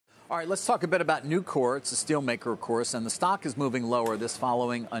All right, let's talk a bit about Nucor. It's a steelmaker, of course, and the stock is moving lower, this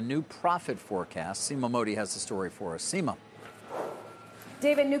following a new profit forecast. Seema Mody has the story for us. Seema.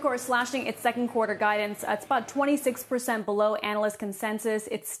 David, Nucor is slashing its second quarter guidance. It's about 26% below analyst consensus.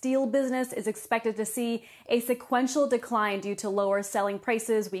 Its steel business is expected to see a sequential decline due to lower selling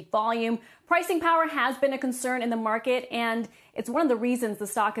prices, weak volume. Pricing power has been a concern in the market, and it's one of the reasons the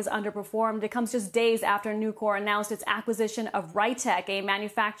stock has underperformed. It comes just days after Nucor announced its acquisition of Rytec, a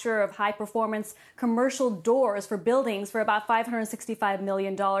manufacturer of high-performance commercial doors for buildings, for about $565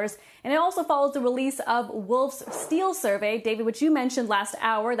 million. And it also follows the release of Wolf's Steel Survey, David, which you mentioned last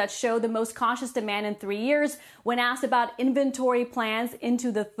hour, that showed the most cautious demand in 3 years. When asked about inventory plans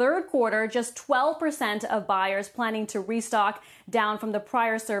into the third quarter, just 12% of buyers planning to restock, down from the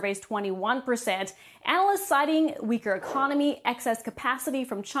prior survey's 21%. Analysts citing weaker economy, excess capacity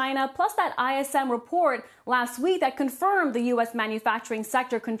from China, plus that ISM report last week that confirmed the U.S. manufacturing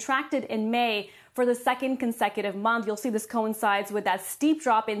sector contracted in May for the second consecutive month. You'll see this coincides with that steep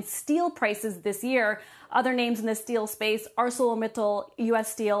drop in steel prices this year. Other names in the steel space, ArcelorMittal,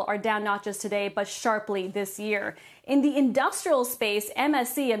 U.S. Steel, are down not just today, but sharply this year. In the industrial space,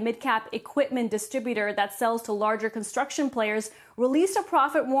 MSC, a mid-cap equipment distributor that sells to larger construction players, released a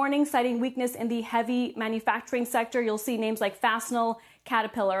profit warning citing weakness in the heavy manufacturing sector. You'll see names like Fastenal,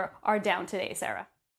 Caterpillar are down today, Sarah.